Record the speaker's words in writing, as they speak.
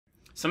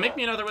So make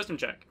me another wisdom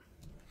check.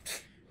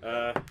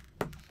 Oh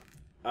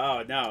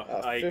no,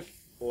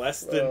 less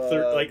than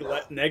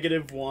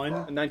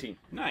 -1. 19.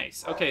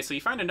 Nice. Okay, so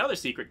you find another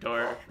secret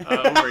door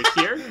over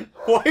here.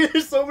 Why are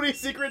there so many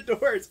secret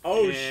doors?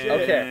 Oh shit!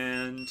 Okay.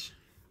 And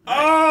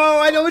Oh,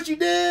 I know what you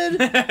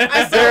did.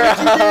 I saw what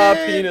you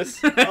did. Penis.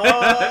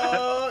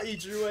 Oh, he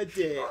drew a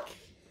dick.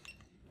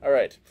 All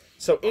right.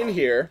 So in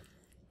here,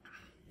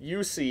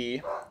 you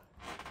see,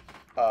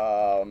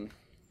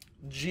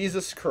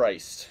 Jesus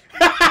Christ,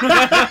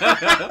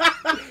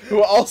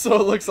 who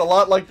also looks a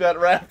lot like that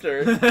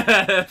raptor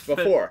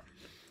before.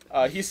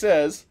 He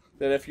says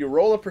that if you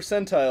roll a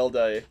percentile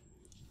die,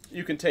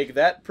 you can take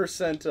that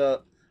percent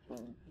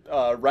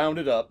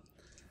rounded up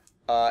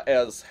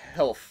as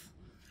health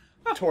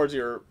towards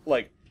your,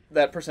 like,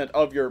 that percent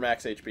of your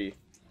max HP.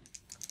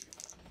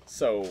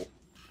 So,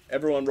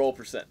 everyone roll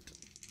percent.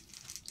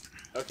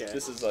 Okay.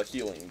 This is a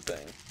healing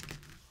thing.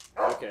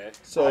 Okay.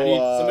 So, I need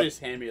somebody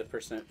just hand me a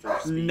percent for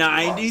speed.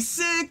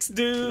 96,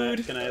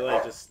 dude. Can I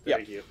like just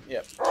thank you?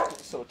 Yep.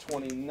 So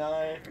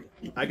 29.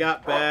 I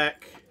got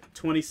back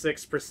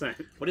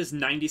 26%. What is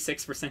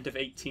 96% of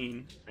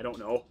 18? I don't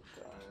know.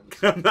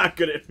 I'm not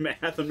good at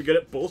math. I'm good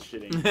at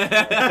bullshitting.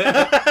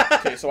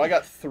 Okay, so I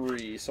got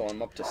 3, so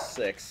I'm up to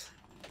 6.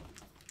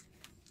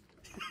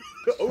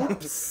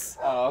 Oops.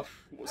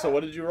 So what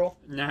did you roll?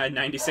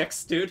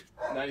 96, dude.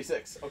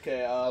 96.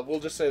 Okay, we'll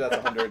just say that's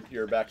 100.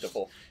 You're back to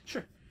full.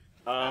 Sure.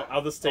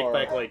 I'll just take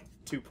back like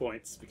 2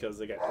 points because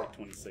I got like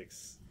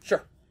 26.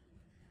 Sure.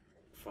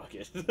 Fuck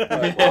it.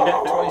 Alright,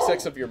 well,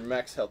 26 of your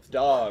max health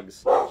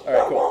dogs.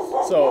 Alright,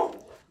 cool.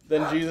 So,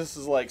 then Jesus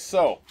is like,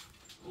 so,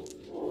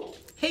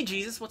 Hey,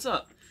 Jesus, what's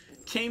up?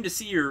 Came to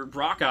see your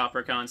rock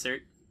opera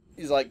concert.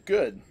 he's like,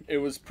 good. It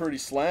was pretty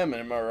slamming,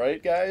 am I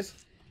right, guys?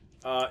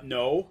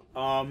 No.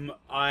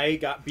 I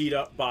got beat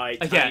up by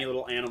tiny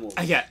little animals.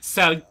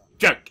 So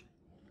drunk.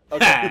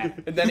 Okay.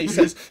 And then he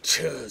says,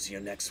 choose your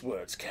next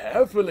words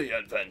carefully,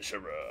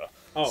 adventurer.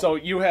 Oh. So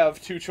you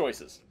have 2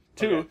 choices.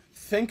 2, Okay.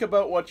 think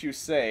about what you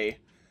say,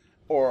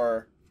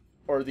 or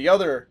the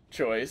other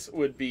choice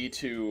would be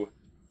to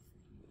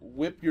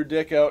whip your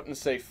dick out and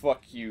say,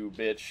 fuck you,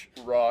 bitch,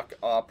 rock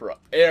opera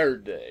air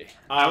day.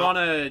 I want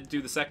to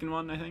do the second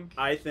one, I think.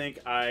 I think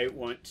I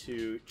want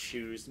to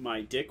choose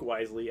my dick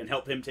wisely and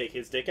help him take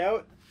his dick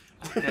out.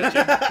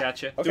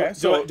 Gotcha. Okay,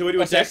 Do I do a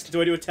dex? assist.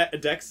 Do I do a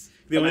dex?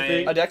 The only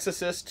thing? A dex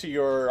assist to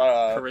your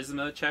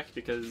Charisma check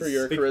because... for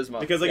your charisma.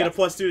 Because I get a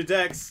 +2 to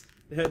dex.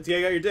 You got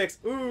your dex.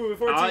 Ooh,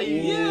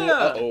 14. Yeah.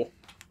 Uh-oh.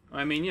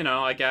 I mean, you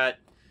know, I got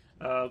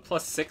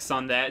 +6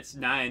 on that. It's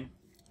 9.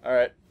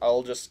 Alright,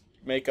 I'll just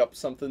make up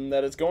something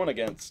that it's going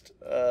against.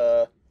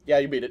 Yeah,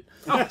 you beat it.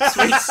 Oh,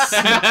 sweet.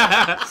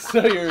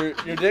 So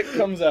your dick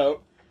comes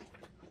out,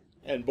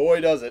 and boy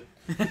does it.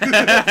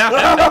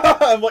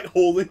 I'm like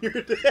holding your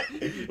dick.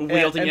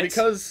 Wielding and it.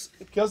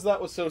 because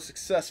that was so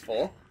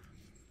successful,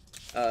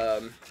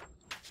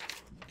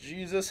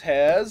 Jesus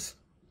has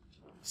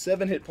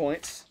 7 hit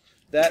points.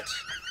 That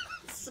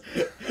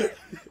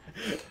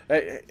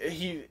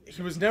he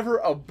was never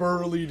a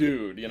burly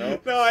dude, you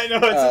know. No, I know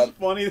it's just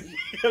funny that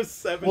he has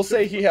 7. We'll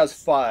say he has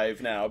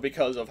 5 now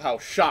because of how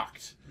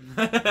shocked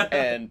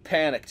and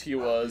panicked he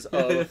was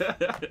of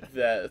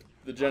the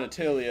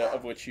genitalia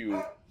of which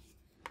you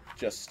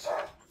just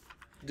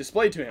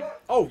displayed to him.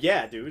 Oh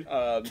yeah, dude.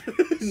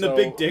 In the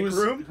big dick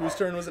room. Whose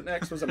turn was it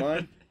next? Was it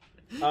mine?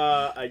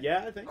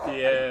 Yeah, I think.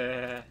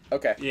 Yeah.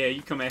 Okay. Yeah,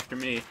 you come after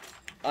me.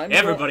 I'm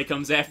Everybody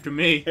comes after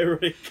me.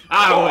 Everybody.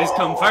 I always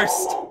come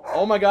first.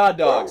 Oh my God,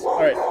 dogs!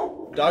 All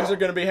right, dogs are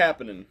gonna be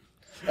happening.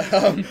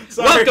 Sorry.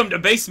 Welcome to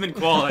Basement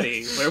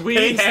Quality, where we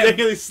have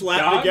painstakingly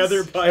slapped dogs?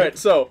 together by. All right,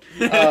 so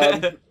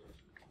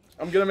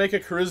I'm gonna make a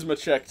charisma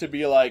check to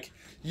be like,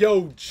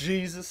 "Yo,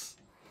 Jesus,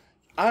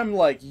 I'm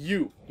like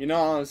you. You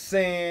know what I'm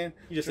saying?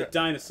 You're just a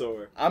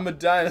dinosaur. I'm a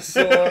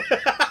dinosaur."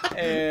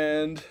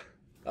 And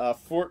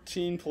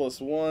 14 plus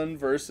 1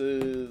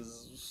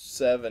 versus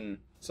 7.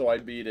 So I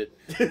beat it.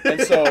 And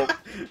so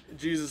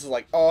Jesus is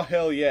like, oh,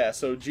 hell yeah.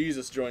 So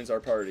Jesus joins our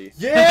party.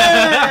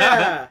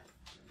 Yeah!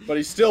 But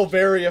he's still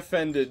very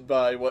offended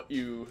by what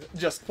you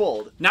just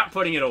pulled. Not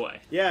putting it away.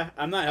 Yeah,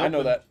 I'm not helping. I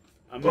know that.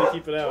 I'm gonna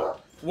keep it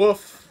out.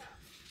 Woof.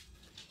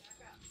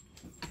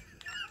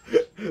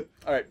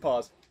 Alright,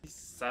 pause.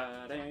 East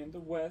side and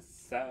the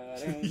west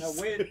side, and I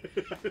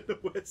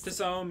went to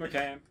summer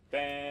camp,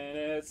 and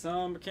at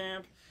summer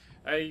camp,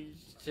 I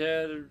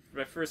had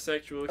my first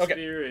sexual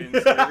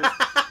experience.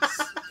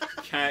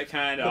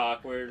 Kind of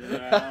awkward.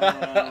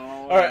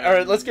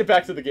 Alright, let's get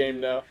back to the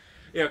game now.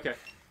 Yeah, okay.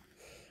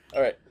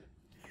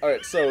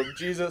 Alright, so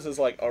Jesus is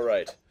like,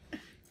 alright.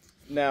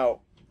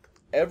 Now,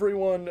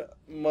 everyone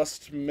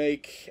must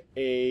make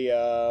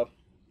a,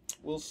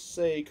 we'll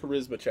say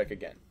charisma check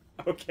again.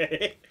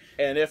 Okay.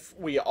 And if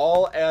we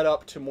all add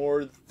up to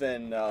more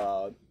than,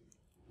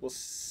 we'll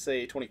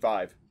say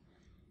 25,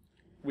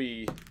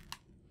 we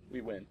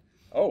win.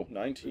 Oh,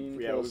 19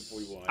 Yeah, plus...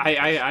 we won.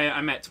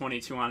 I'm at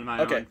 22 on my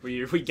own.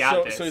 We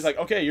got this. So he's like,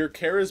 okay, you're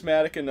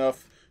charismatic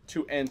enough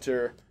to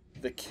enter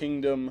the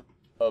kingdom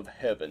of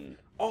heaven.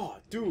 Oh,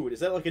 dude, is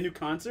that like a new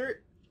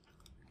concert?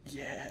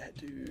 Yeah,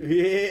 dude.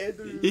 Yeah,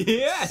 dude.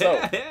 Yeah,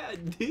 So-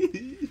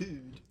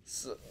 dude.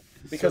 So,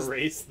 because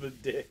Erase the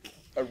dick.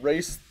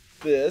 erase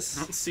I this.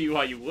 don't see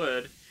why you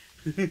would.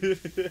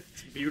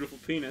 It's a beautiful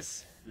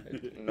penis.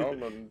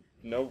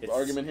 No It's-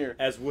 argument here.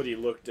 As Woody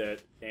looked at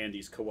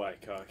Andy's kawaii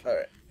cock. All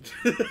right.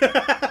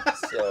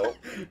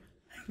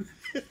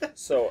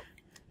 So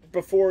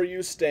before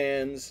you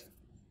stands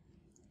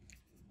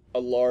a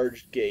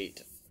large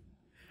gate.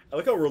 I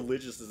like how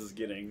religious this is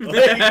getting.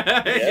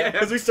 Yeah.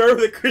 Because we started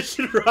with a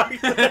Christian rock,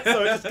 so it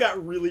just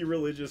got really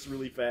religious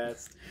really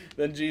fast.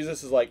 Then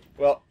Jesus is like,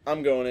 "Well,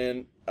 I'm going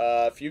in.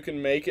 If you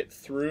can make it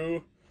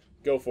through,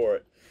 go for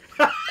it."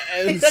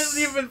 It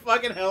doesn't even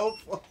fucking help.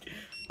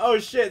 Oh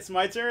shit, it's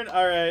my turn?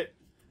 Alright.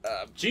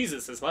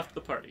 Jesus has left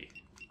the party.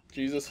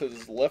 Jesus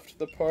has left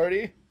the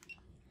party,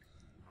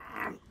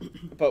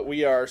 but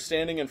we are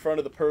standing in front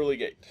of the pearly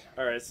gate.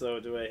 Alright, so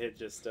do I hit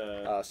just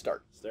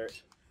Start.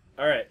 start?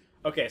 Alright.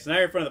 Okay, so now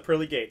you're in front of the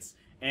pearly gates.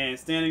 And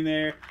standing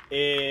there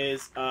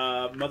is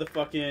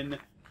motherfucking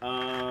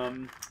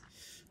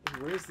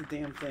where's the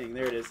damn thing?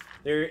 There it is.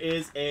 There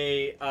is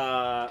a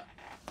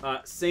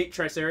Saint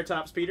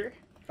Triceratops Peter.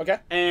 Okay.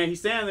 And he's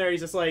standing there, he's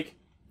just like,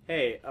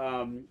 hey,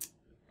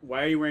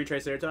 why are you wearing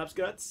Triceratops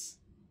guts?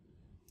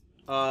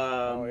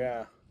 Oh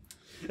yeah.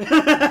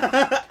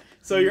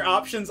 So your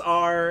options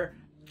are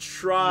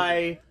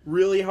try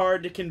really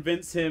hard to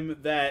convince him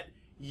that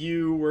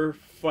you were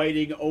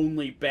fighting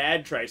only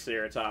bad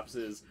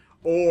Triceratopses,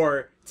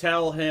 or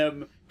tell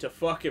him to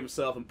fuck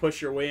himself and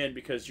push your way in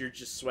because you're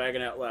just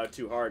swagging out loud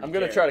too hard. I'm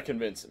gonna try to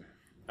convince him.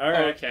 All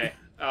right. Okay.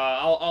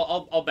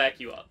 I'll back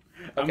you up.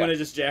 I'm gonna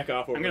just jack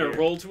off over I'm gonna here.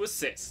 roll to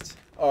assist.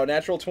 Oh,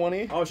 natural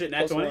 20. Oh shit, nat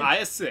Plus 20. I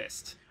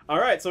assist. All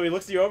right, so he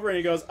looks you over and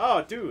he goes,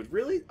 "Oh, dude,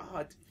 really?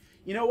 Oh,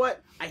 you know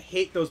what? I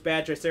hate those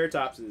bad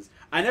Triceratopses.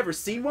 I never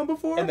seen one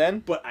before, And then?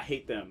 but I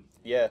hate them."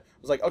 Yeah. I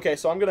was like, okay,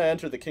 so I'm gonna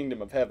enter the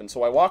kingdom of heaven.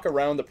 So I walk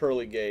around the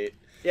pearly gate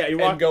Yeah, you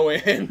and walk. go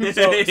in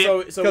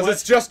because So what-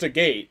 it's just a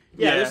gate.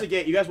 Yeah, Yeah. there's a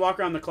gate. You guys walk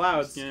around the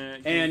clouds, Yeah,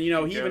 and you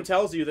know he yeah. even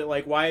tells you that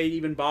like, why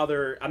even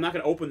bother? I'm not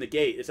gonna open the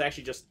gate. It's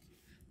actually just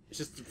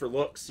for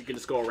looks. You can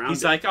just go around.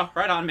 He's it. like, oh,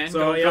 right on, man. So,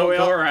 go, yeah, go, we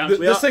go all- around.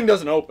 This thing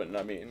doesn't open.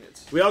 I mean,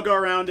 it's We all go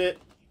around it,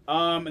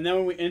 and then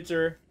when we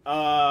enter,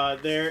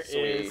 there Sweet.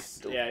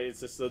 is yeah, it's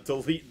just a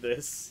delete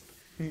this.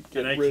 get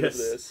And I rid guess- of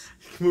this.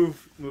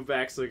 move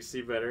back so you can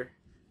see better.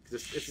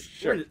 'Cause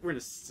Sure. we're in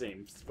the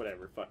same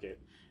whatever. Fuck it.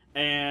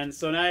 And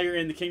so now you're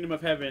in the kingdom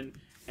of heaven,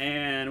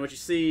 and what you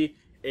see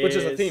is Which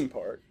is a theme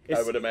park, I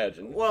it's- would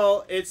imagine.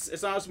 Well,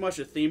 it's not as much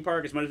a theme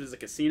park as much as it's a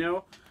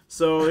casino.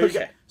 So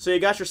Okay. you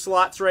got your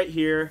slots right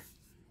here,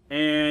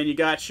 and you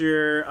got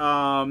your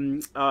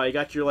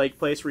like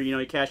place where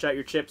you cash out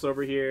your chips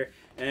over here,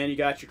 and you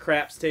got your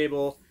craps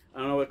table. I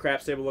don't know what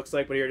craps table looks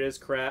like, but here it is,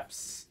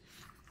 craps.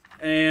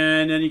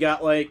 And then you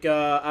got like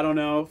I don't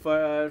know,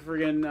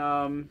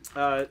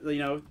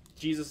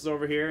 Jesus is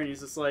over here, and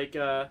he's just like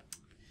he's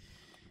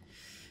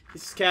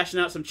just cashing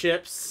out some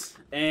chips,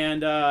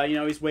 and he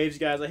waves you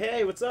guys like,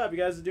 "Hey, what's up? You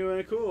guys are doing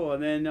it cool."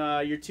 And then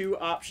your two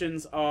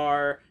options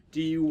are: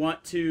 do you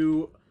want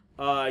to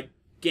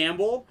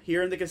gamble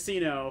here in the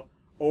casino,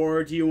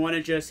 or do you want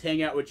to just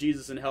hang out with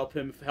Jesus and help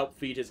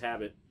feed his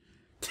habit?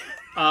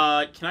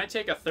 Can I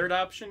take a third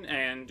option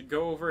and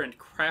go over and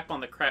crap on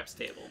the craps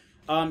table?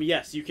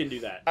 Yes, you can do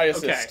that. I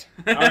assist.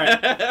 All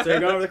right, so you're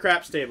going over the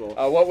craps table.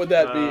 What would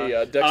that be?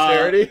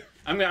 Dexterity?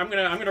 I'm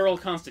gonna roll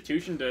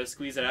Constitution to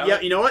squeeze it out. Yeah,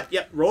 you know what?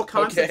 Yep, roll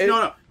con. Okay.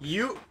 No.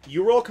 You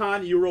roll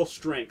con. You roll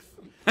strength.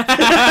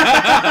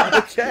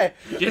 Okay.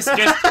 just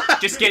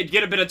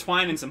get a bit of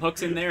twine and some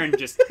hooks in there and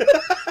just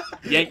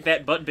yank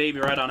that butt baby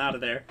right on out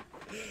of there.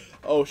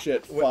 Oh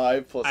shit!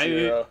 5 plus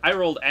 0. I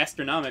rolled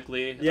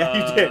astronomically.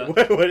 Yeah, you did.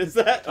 What is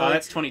that?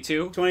 That's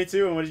 22.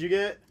 22. And what did you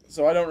get?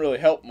 So I don't really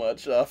help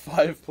much.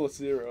 5 plus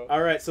 0.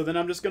 All right, so then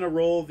I'm just gonna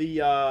roll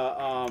the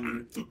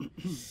I'm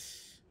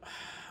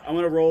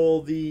gonna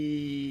roll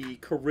the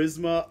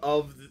charisma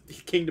of the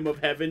Kingdom of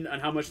Heaven on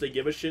how much they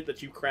give a shit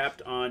that you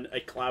crapped on a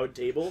cloud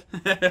table.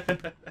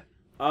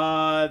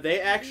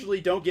 They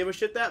actually don't give a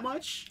shit that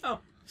much. Oh.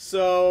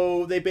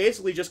 So they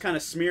basically just kind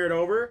of smear it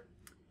over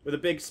with a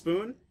big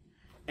spoon,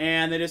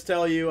 and they just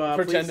tell you,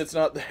 Pretend please, it's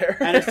not there.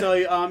 and just tell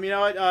you, you know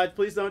what?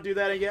 Please don't do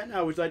that again.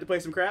 Would you like to play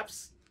some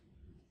craps?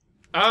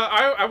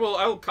 I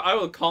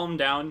will calm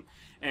down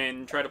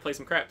and try to play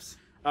some craps.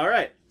 All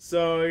right,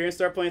 so you're gonna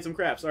start playing some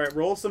craps. All right,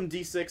 roll some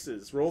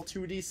d6s. Roll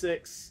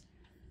 2d6.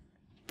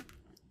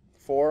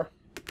 4,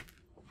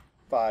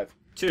 5.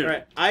 2. All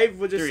right, I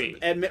would just 3.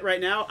 admit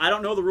right now I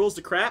don't know the rules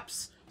to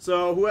craps.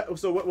 So what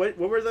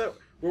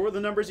were the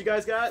numbers you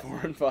guys got? 4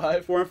 and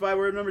 5. 4 and 5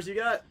 were the numbers you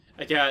got.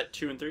 I got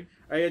 2 and 3. All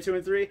right, you got 2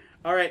 and 3.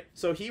 All right,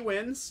 so he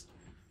wins,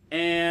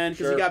 and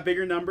because Sure. he got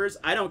bigger numbers,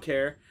 I don't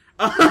care.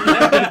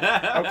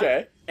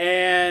 Okay.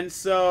 And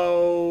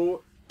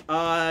so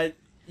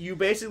you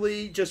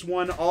basically just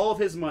won all of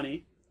his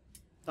money.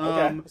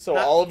 Okay. So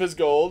all of his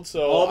gold.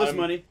 So all of his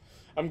money.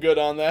 I'm good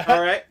on that.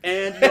 All right,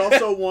 and you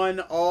also won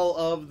all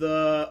of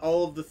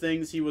the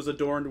things he was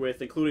adorned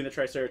with, including the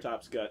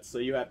Triceratops guts. So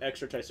you have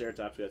extra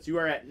Triceratops guts. You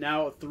are at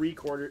now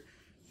 3/4.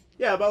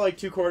 Yeah, about like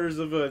 2/4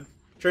 of a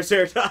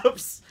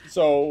Triceratops.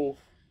 So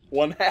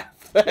 1/2.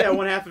 Then. Yeah,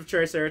 1/2 of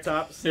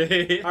Triceratops.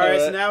 Alright,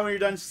 so now when you're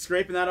done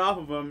scraping that off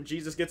of him,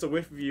 Jesus gets a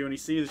whiff of you and he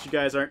sees that you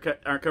guys aren't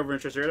covered in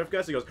Triceratops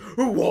guts. He goes,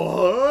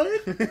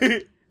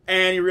 "What?"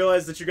 And you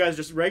realize that you guys are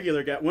just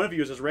regular guy. One of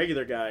you is just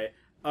regular guy.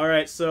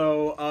 Alright,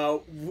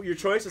 so your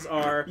choices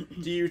are,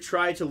 do you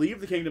try to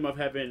leave the kingdom of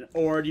heaven,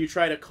 or do you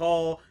try to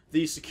call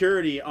the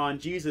security on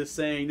Jesus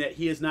saying that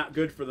he is not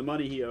good for the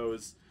money he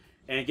owes,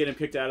 and get him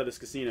kicked out of this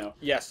casino?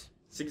 Yes.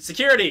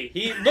 Security.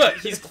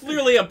 He's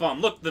clearly a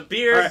bum. Look, the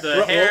beard,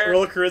 the hair.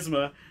 Roll a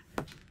charisma.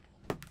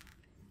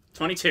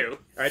 22.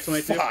 All right,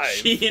 22. 5.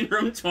 She in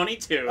room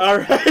 22. All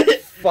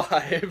right.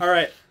 5. All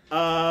right.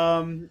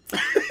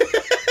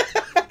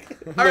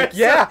 All right.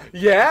 Yeah.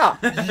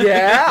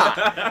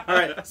 All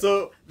right.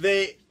 So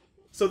they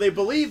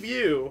believe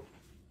you,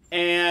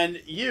 and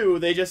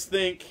they just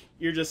think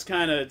you're just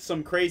kind of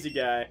some crazy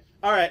guy.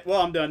 All right.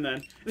 Well, I'm done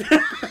then.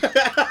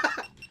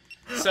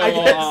 So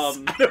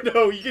I don't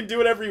know. You can do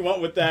whatever you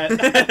want with that.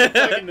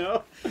 I don't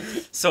know.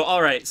 So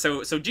all right.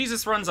 So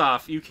Jesus runs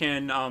off. You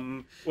can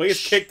Well, he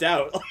gets kicked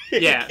out.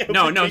 Yeah.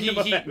 No. He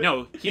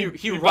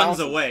runs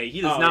bounces. away.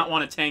 He does not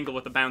want to tangle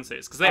with the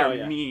bouncers because they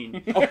are mean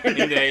in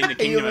the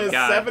kingdom of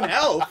God. 7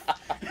 health.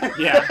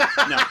 Yeah.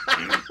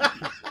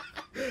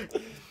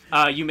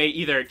 No. You may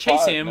either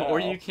chase 5 him now.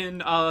 or you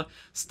can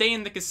stay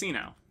in the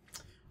casino.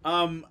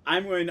 I'm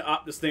going to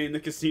opt to stay in the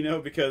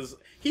casino because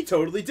he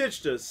totally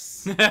ditched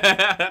us.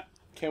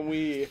 Can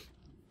we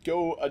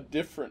go a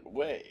different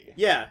way?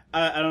 Yeah,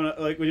 I don't know.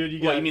 Like, what do you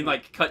guys? What, you mean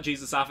like cut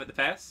Jesus off at the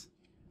pass?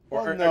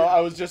 Well, no, I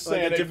was just like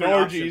saying a different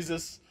ignore option.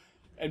 Jesus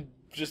and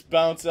just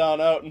bounce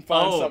on out and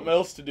find Oh. something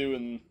else to do.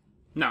 And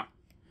No.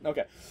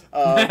 okay,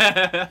 All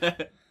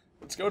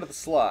let's go to the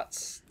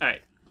slots.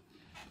 right.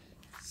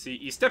 So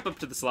you step up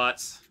to the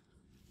slots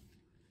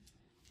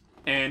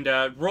and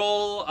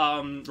roll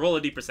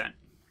a D%.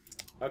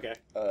 Okay.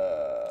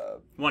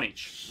 1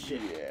 each. Yeah.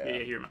 Yeah,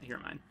 here are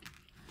mine.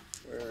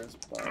 Where is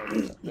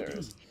mine? There it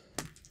is.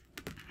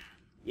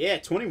 Yeah,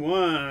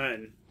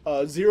 21.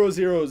 0,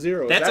 0,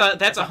 0.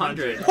 That's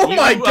 100. Oh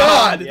my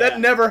God! yeah. That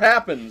never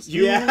happens.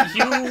 You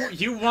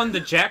won the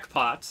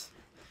jackpot,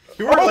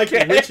 You are like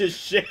Okay. rich as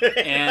shit.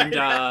 and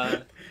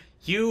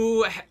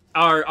you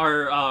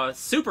are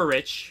super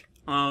rich.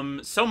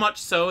 So much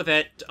so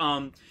that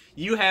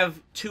you have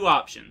 2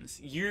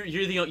 options. You're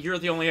the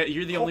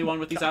only one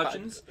with these God.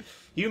 options.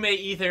 You may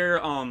either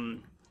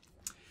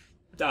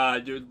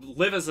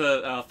live as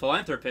a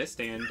philanthropist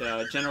and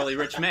generally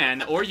rich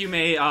man, or you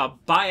may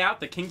buy out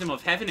the kingdom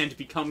of heaven and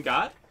become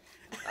God.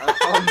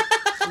 I'm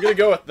gonna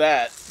go with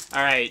that.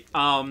 All right.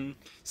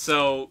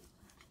 So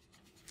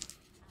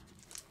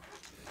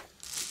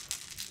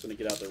I'm gonna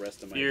get out the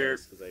rest of my You're-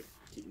 dice because I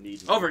keep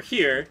needing. over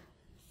here.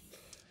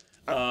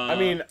 I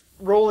mean,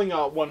 rolling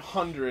a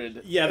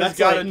 100. Yeah, has that's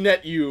gotta like-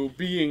 net you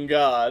being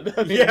God.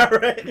 I mean, Yeah,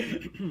 right.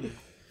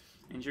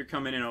 And you're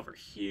coming in over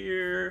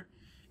here.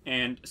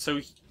 And so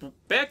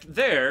back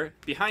there,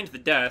 behind the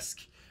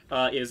desk,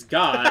 is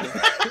God.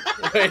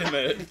 Wait a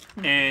minute.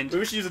 And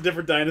We should use a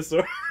different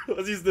dinosaur.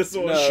 Let's use this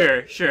one.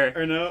 No. sure.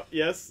 Or no?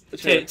 Yes.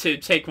 To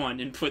take one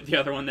and put the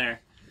other one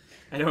there.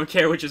 I don't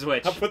care which is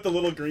which. I'll put the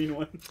little green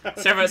one.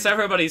 So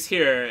everybody's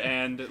here,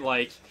 and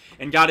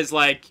God is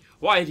like,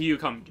 why do you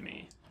come to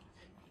me?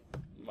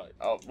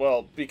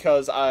 Well,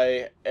 because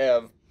I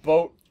have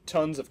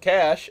tons of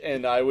cash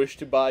and I wish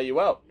to buy you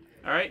out.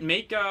 All right,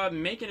 make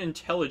an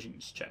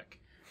intelligence check.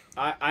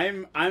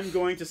 I'm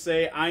going to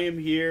say I am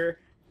here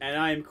and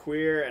I am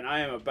queer and I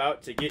am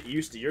about to get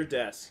used to your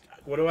desk.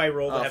 What do I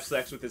roll to have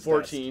sex with his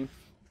 14.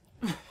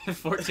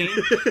 14.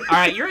 All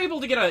right, you're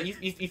able to get a.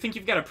 You think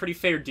you've got a pretty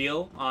fair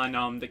deal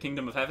on the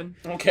kingdom of heaven?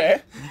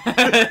 Okay.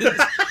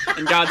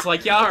 And God's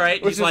like, yeah, all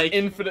right. Which He's is like,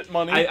 infinite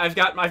money. I've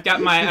got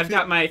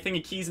my thing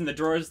of keys in the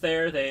drawers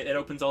there. It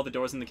opens all the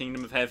doors in the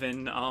kingdom of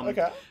heaven.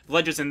 Okay.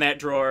 Ledger's in that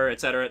drawer,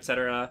 etc.,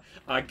 etc.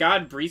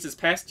 God breezes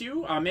past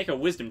you. Make a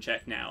wisdom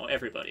check now,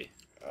 everybody.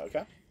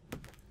 Okay.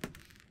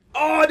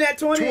 Oh, nat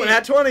 20!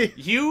 Nat 20!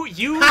 You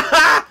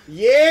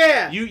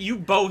Yeah! you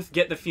both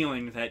get the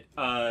feeling that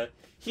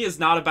he is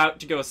not about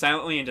to go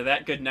silently into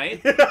that good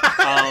night.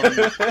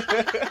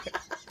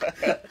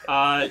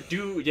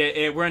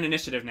 We're in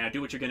initiative now. Do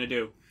what you're gonna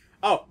do.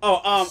 I'm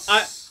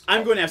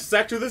going to have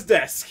sex with his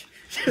desk.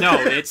 No,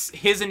 it's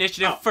his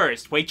initiative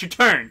first. Wait your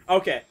turn.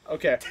 Okay.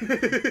 Okay.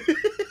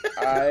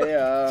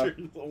 I,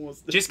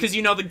 Almost. Just because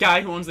you know the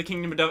guy who owns the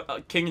kingdom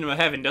of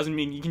heaven doesn't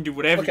mean you can do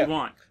whatever Okay. you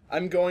want.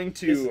 I'm going Yes,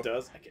 to it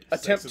does. I get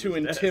sex attempt with to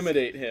his desk.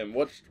 intimidate him.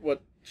 What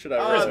should I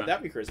roll? Charisma.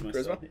 That'd be charisma.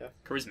 Charisma? So, yeah.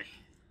 Charisma.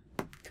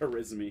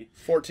 Charisma.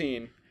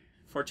 14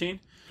 14.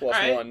 plus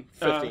All right. 1,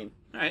 15.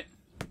 All right.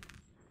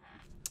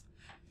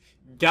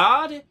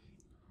 God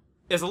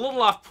is a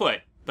little off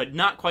put, but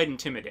not quite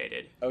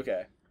intimidated.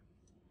 Okay.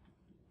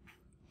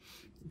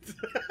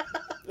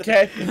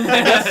 Okay.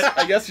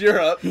 I guess you're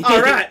up.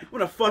 All right. I'm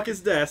going to fuck his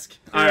desk.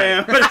 All I right.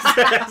 am. His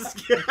desk.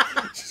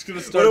 Just gonna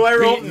start What do I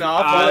roll? beating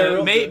off while I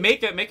roll.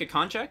 Make a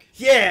con check.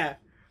 Yeah.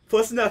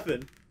 Plus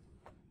nothing.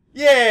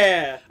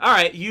 Yeah. All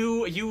right,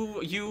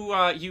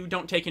 you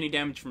don't take any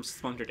damage from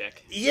Splinter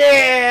Dick.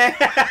 Yeah.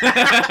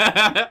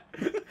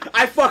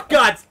 I fuck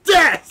God's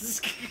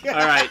desk. All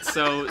right,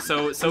 so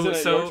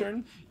your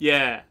turn?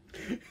 Yeah.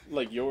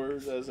 Like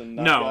yours, as in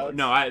not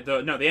No,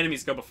 God's? the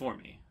enemies go before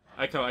me.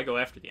 I go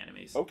after the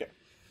enemies. Okay.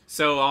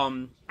 So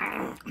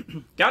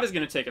God is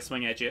gonna take a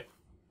swing at you,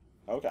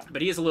 Okay.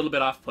 but he is a little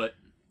bit off put.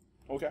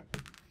 Okay.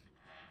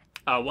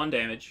 1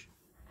 damage,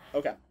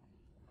 Okay.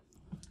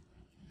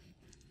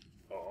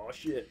 Oh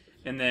shit.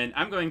 and then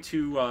I'm going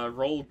to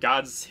roll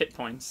God's hit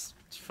points.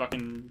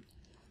 Fucking.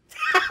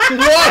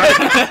 What?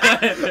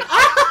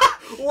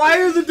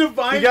 Why are the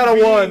divine You got a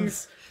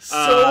beings so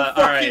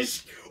fucking? all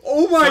right.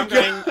 Oh my So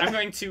god! I'm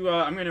going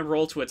to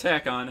roll to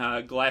attack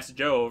on Glass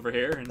Joe over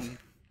here, and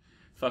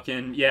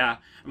fucking yeah,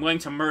 I'm going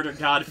to murder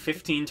God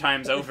 15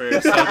 times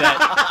over, so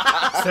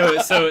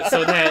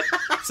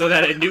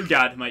that a new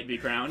God might be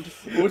crowned.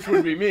 Which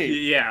would be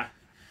me. Yeah.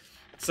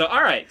 So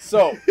all right.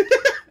 So.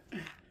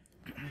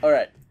 All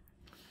right.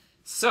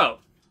 So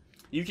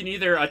you can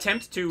either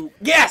attempt to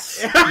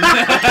Yes.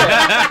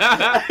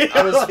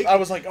 I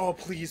was like, oh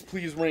please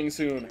ring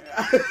soon.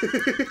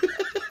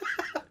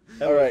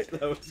 All right.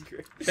 That was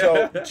great.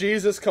 So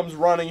Jesus comes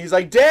running. He's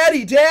like,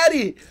 Daddy,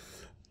 Daddy!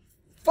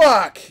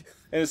 Fuck!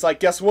 And it's like,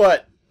 guess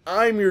what?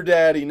 I'm your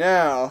daddy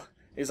now.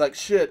 He's like,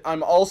 shit,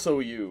 I'm also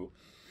you.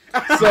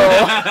 So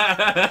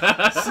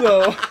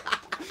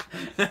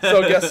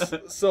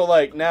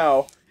like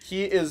now,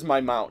 he is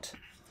my mount.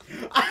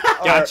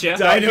 Gotcha.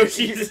 Dino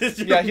Jesus.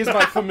 Yeah, he's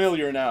my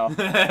familiar now.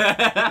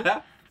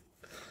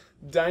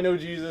 Dino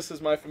Jesus is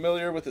my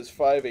familiar with his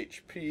 5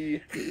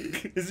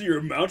 HP. Is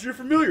your mount your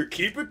familiar?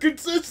 Keep it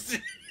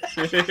consistent.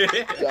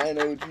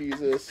 Dino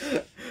Jesus.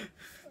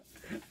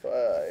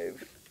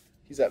 5.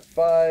 He's at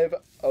 5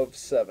 of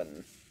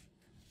 7.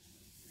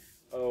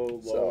 Oh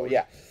Lord. So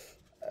yeah.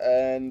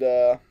 And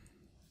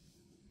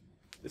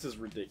this is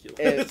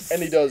ridiculous.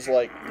 and he does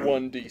like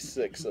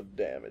 1d6 of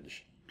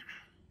damage.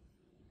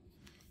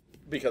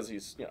 Because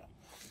he's,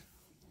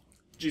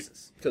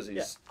 Jesus.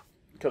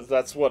 because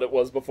that's what it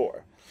was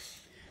before.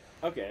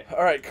 Okay.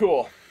 All right,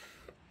 cool. All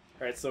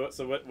right. So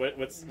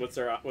what's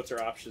our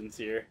options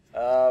here?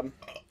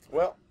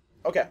 Well,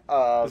 okay.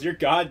 Because you're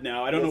God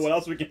now. I don't know what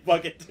else we can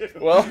fucking do.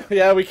 Well,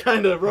 yeah, we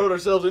kind of wrote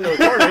ourselves into a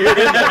corner here,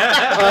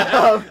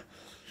 didn't we?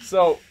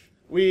 So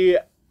we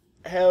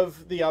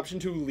have the option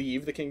to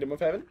leave the kingdom of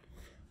heaven,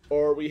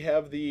 or we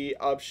have the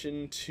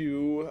option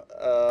to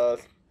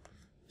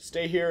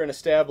stay here and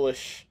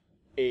establish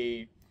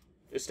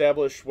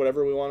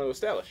whatever we want to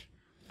establish.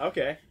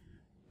 Okay.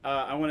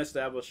 I want to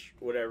establish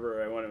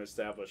whatever I want to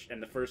establish,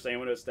 and the first thing I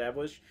want to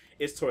establish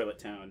is Toilet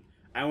Town.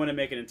 I want to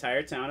make an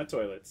entire town of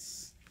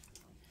toilets.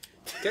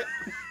 Okay,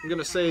 I'm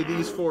gonna say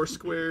these 4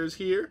 squares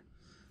here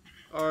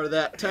are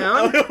that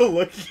town. Oh,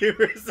 look you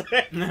for a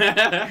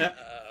second.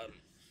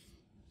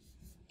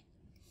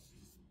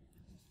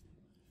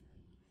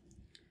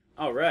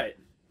 All right.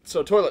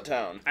 So Toilet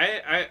Town.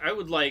 I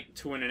would like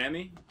to win an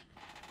Emmy.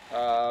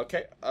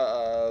 Okay.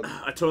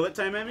 A toilet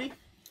time Emmy?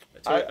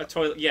 A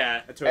toilet.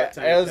 Yeah. A toilet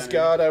time As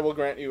God, I will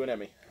grant you an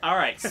Emmy. All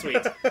right.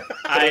 Sweet.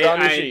 Put it on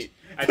your sheet.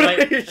 I'd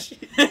like.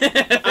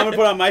 I'm gonna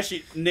put on my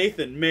sheet,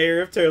 Nathan,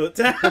 Mayor of Toilet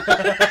Town.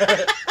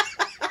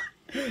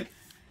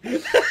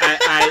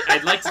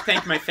 I'd like to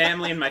thank my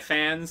family and my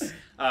fans.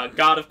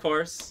 God, of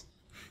course.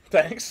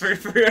 Thanks.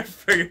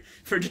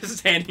 For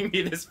just handing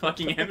me this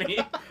fucking Emmy.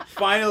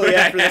 Finally,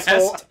 after this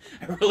whole...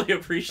 I really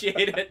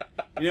appreciate it.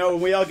 You know,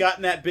 when we all got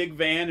in that big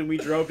van and we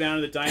drove down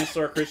to the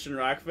Dinosaur-Christian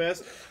Rock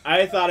Fest,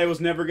 I thought I was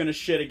never going to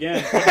shit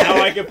again. But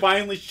now I can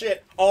finally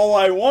shit all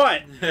I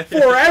want.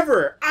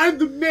 Forever. I'm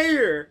the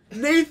mayor,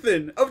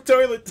 Nathan, of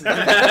Toilet Town.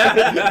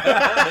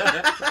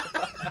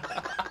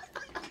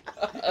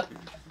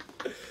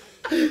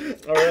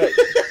 All right.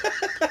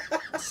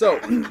 So,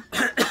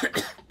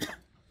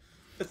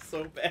 That's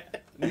so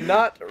bad.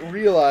 not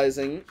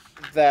realizing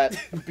that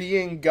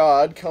being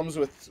God comes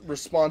with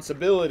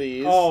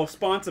responsibilities. Oh,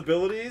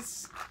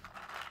 responsibilities?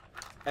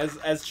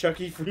 As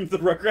Chucky from the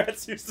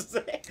Rugrats used to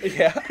say.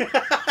 Yeah.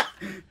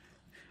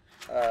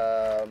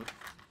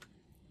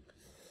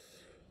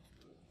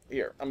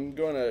 Here, I'm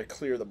going to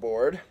clear the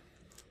board.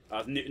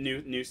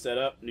 New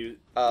setup,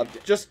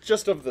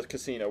 Just of the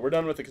casino. We're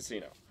done with the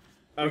casino.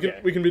 Okay.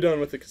 We can be done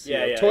with the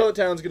casino. Yeah. Toilet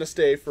Town's gonna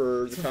stay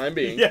for the time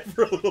being. Yeah,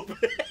 for a little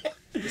bit.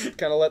 Just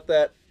kind of let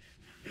that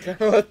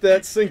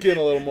sink in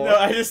a little more. No,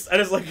 I just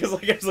like, I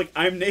was like,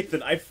 I'm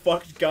Nathan. I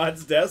fucked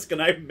God's desk,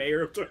 and I'm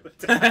mayor of Toilet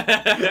Town.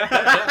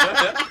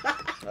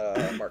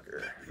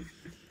 Marker.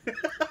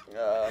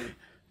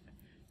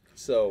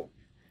 So,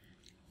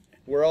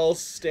 we're all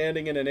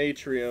standing in an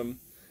atrium,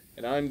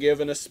 and I'm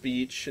giving a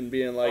speech and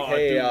being like,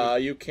 "Hey,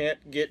 you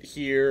can't get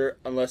here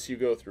unless you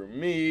go through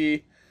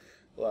me."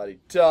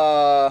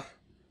 La-di-da.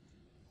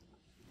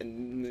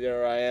 And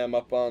there I am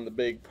up on the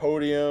big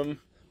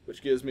podium,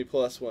 which gives me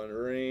 +1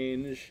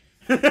 range.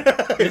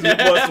 Gives me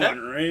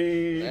 +1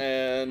 range.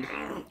 And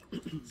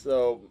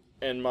so,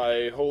 and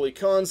my holy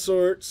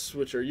consorts,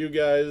 which are you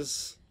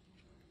guys,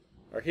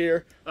 are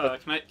here.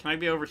 Can I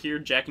be over here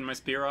jacking my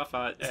spear off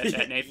at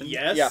Nathan?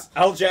 Yes. Yeah.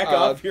 I'll jack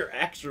off your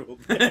actual.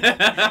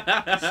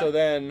 So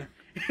then,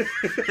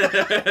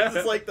 This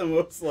is like the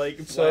most like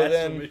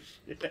blasphemous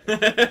shit.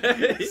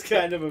 It's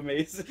kind of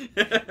amazing.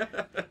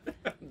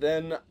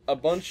 then a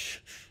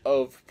bunch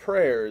of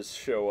prayers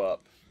show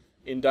up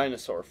in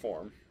dinosaur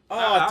form.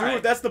 Oh, dude,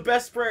 right. that's the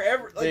best prayer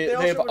ever. Like,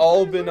 They've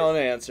all been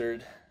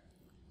unanswered,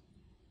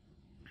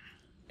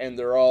 and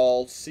they're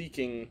all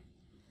seeking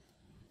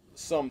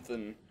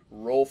something.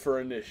 Roll for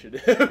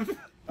initiative.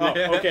 Oh,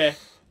 okay.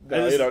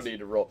 No, you don't need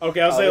to roll. Okay,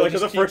 I'll say we'll like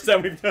it's the first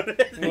time we've done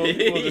it.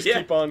 We'll just Yeah.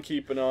 keep on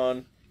keeping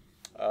on.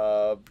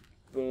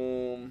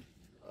 Boom.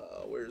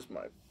 Where's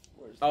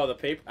Oh, the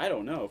paper? I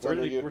don't know. Where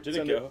did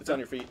it go? It's on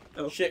your feet.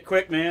 Oh. Shit,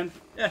 quick, man.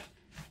 Yeah.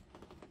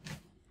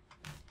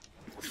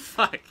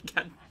 Fuck.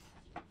 God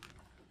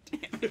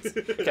damn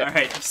it.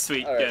 Alright,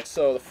 sweet. All right. Good.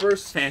 So the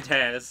first.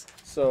 Fantastic.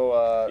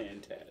 So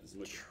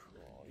Phantasm.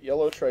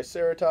 yellow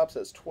Triceratops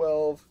has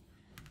 12.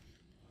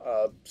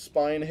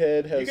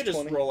 Spinehead has You could just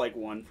 20. roll like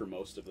one for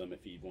most of them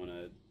if you want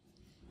to,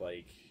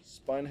 like.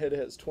 Spinehead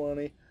has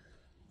 20.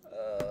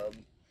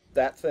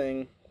 That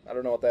thing, I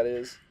don't know what that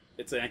is.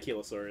 It's an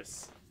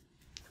Ankylosaurus.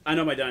 I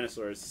know my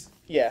dinosaurs.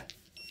 Yeah.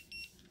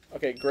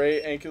 Okay,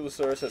 Gray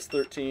Ankylosaurus has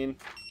 13.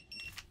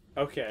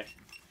 Okay.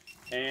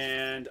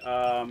 And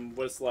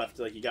what's left?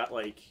 Like you got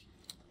like.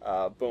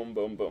 Boom,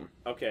 boom, boom.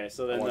 Okay,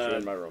 so I then want you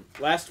in my room.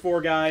 last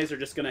 4 guys are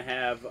just gonna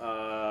have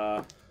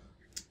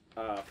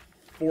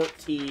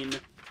 14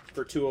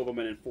 for 2 of them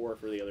and then 4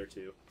 for the other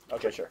 2.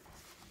 Okay, sure.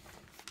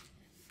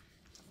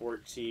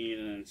 14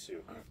 and then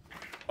 2.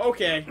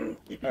 Okay.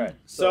 All right.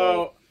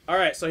 So all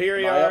right. So here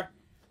you Maya?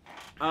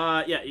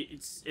 are. Yeah,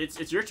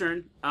 it's your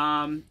turn.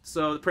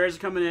 So the prayers are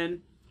coming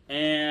in,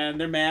 and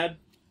they're mad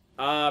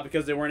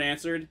because they weren't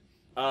answered.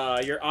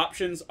 Your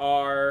options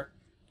are,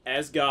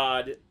 as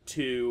God,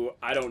 to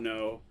I don't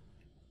know,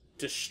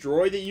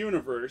 destroy the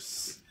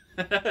universe,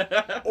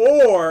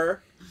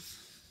 or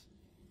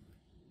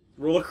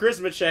roll a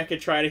charisma check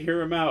and try to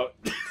hear him out.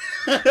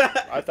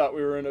 I thought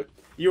we were in a.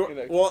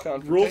 Well,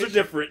 confrontation. rules are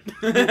different.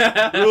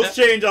 Rules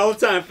change all the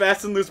time.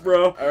 Fast and loose,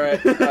 bro. All right.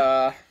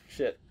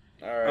 Shit.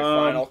 All right.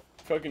 Fine. I'll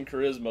fucking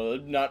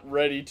charisma. I'm not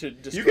ready to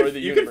destroy the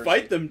You universe. can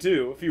fight them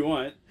too if you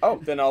want. Oh,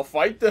 then I'll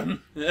fight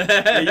them.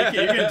 Yeah,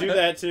 you can do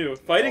that too.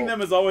 Fighting Oh.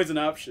 them is always an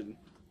option.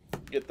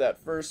 Get that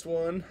first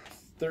one.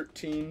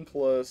 13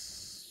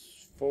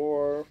 plus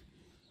 4,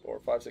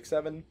 5, 6,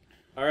 7.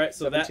 All right,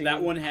 so 17.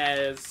 that one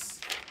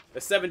has a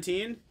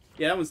 17.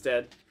 Yeah, that one's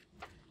dead.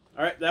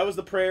 All right, that was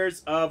the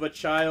prayers of a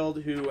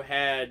child who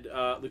had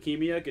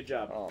leukemia. Good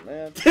job. Oh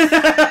man.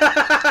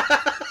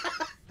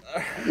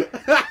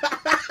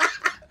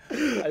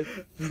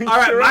 All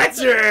right, my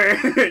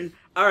turn.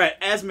 All right,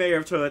 as mayor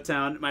of Toilet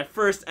Town, my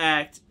first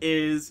act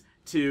is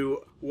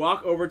to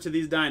walk over to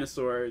these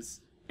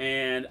dinosaurs,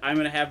 and I'm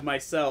gonna have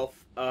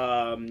myself.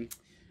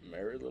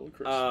 Merry little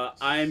Christmas.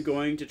 I'm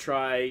going to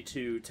try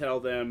to tell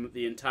them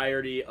the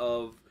entirety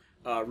of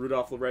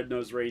Rudolph the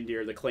Red-Nosed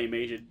Reindeer, the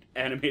claymation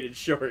animated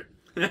short,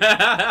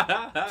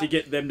 to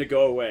get them to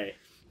go away.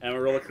 And I'm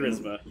gonna roll a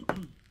charisma.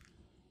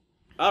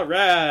 All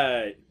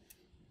right,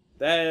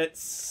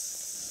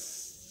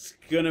 that's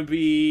gonna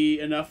be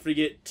enough to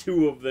get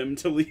 2 of them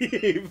to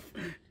leave.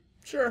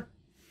 Sure.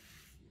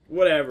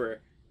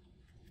 Whatever.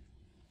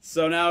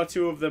 So now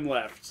 2 of them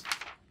left,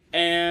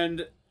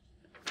 and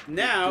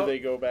now Do they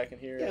go back in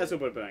here? yeah, let's go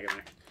put it back in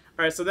there.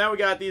 All right, so now we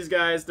got these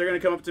guys. They're gonna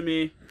come up to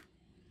me,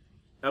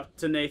 up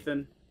to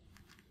Nathan,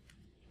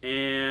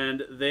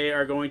 and they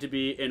are going to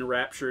be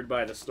enraptured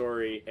by the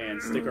story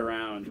and stick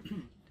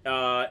around.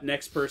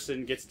 Next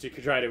person gets to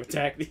try to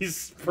attack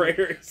these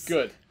prayers.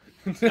 Good.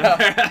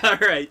 All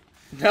right.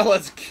 Now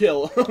let's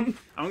kill them.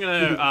 I'm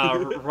gonna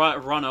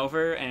run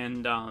over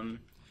and I'm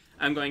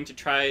going to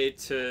try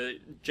to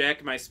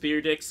jack my spear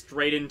dick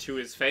straight into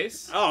his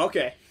face. Oh,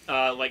 okay.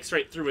 Like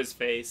straight through his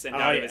face and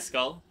down yeah. his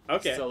skull.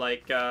 Okay. So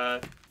like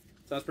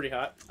Sounds pretty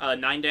hot.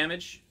 9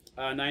 damage.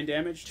 9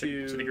 damage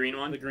to the green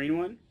one. The green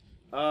one.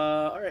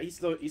 All right, he's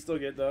still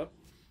good though.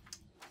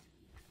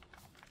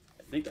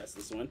 I think that's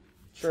this one.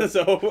 Sure.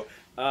 So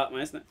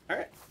minus 9. All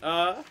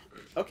right.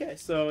 Okay,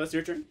 so that's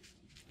your turn.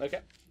 Okay.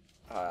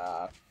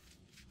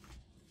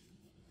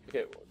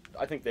 Okay.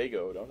 I think they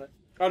go, don't they?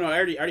 Oh no, I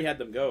already had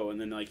them go, and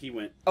then like he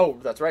went. Oh,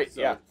 that's right.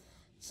 So- Yeah.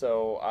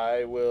 So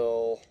I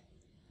will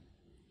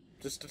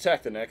just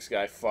attack the next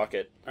guy. Fuck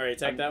it. All right,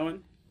 attack that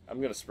one.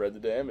 I'm gonna spread the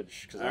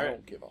damage because I All right.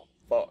 don't give a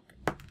fuck.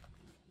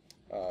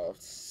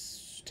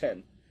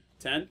 10.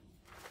 10.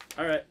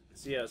 All right.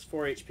 So yeah, it's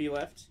 4 HP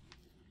left,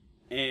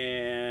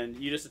 and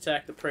you just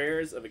attack the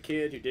prayers of a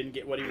kid who didn't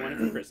get what he wanted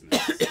for Christmas.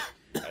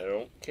 I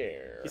don't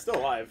care. He's still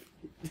alive.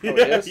 Oh, he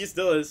is? He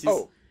still is.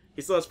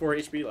 He still has 4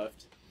 HP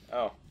left.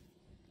 Oh.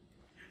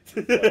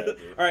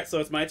 All right, so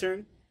it's my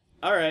turn.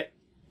 All right.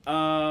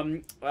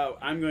 What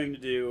I'm going to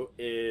do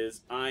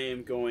is I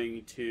am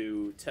going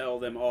to tell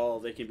them all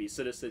they can be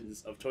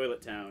citizens of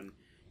Toilet Town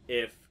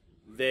if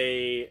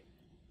they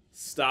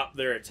stop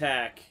their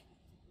attack.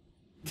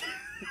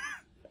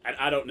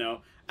 I don't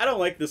know. I don't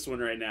like this one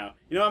right now.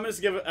 You know, I'm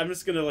just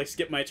gonna like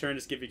skip my turn,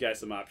 just give you guys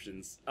some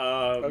options.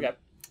 Okay.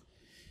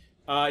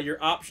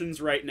 Your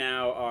options right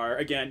now are,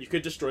 again, you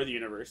could destroy the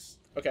universe.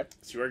 Okay.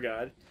 Because you are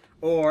God.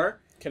 Or...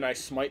 Can I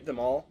smite them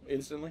all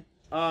instantly?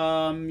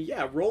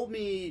 Yeah, roll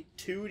me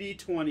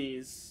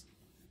 2d20s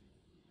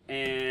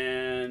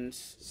and...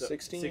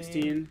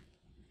 16.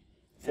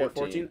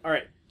 14.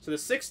 Alright, so the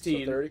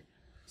 16... So 30?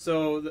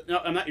 So, no,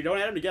 I'm not, you don't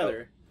add them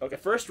together. Oh, okay.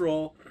 The first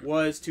roll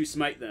was to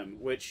smite them,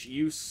 which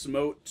you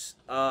smote,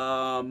 you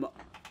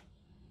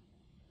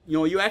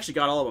know, you actually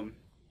got all of them.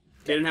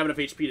 They didn't have enough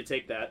HP to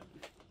take that.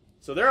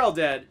 So they're all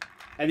dead.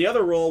 And the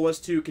other roll was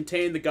to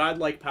contain the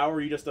godlike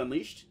power you just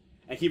unleashed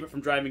and keep it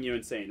from driving you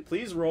insane.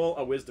 Please roll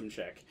a wisdom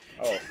check.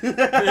 Oh.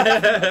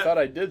 I thought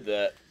I did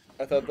that.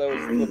 I thought that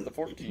was what the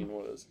 14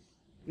 was.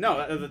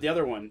 No, the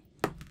other one.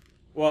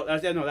 Well, no,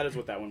 that is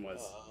what that one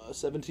was.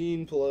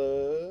 17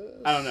 plus...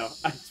 I don't know.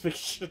 I just make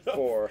sure.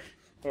 4.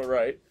 All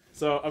right.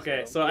 So,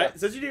 okay. So, yeah.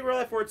 since you didn't roll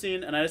at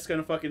 14, and I just kind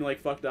of fucking, like,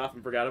 fucked off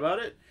and forgot about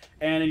it,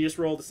 and you just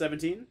rolled a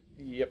 17?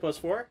 Yep. Plus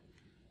 4?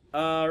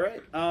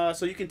 Right.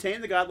 So you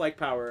contain the godlike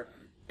power,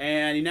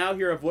 and you now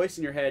hear a voice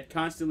in your head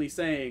constantly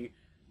saying,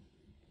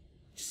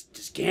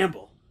 just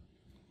gamble.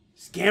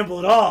 Just gamble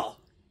it all.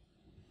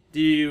 Do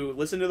you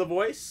listen to the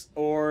voice,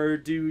 or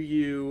do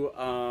you,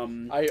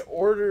 I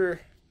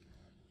order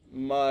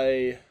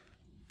my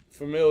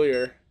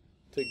familiar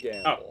to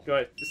gamble. Oh, go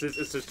ahead. This is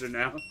his sister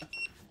now.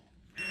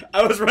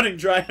 I was running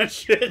dry on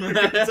shit.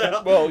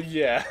 Well,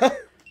 yeah.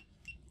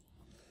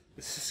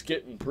 This is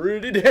getting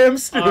pretty damn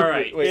stupid. All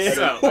right. Wait,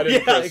 So, I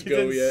didn't press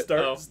go yet.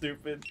 Start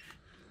stupid.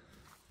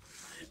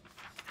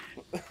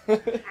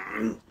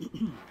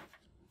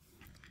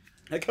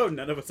 Like how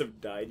none of us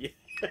have died yet.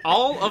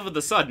 all of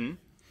the sudden,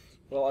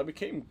 Well, I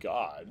became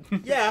God.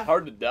 Yeah.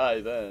 Hard to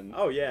die then.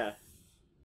 Oh, yeah.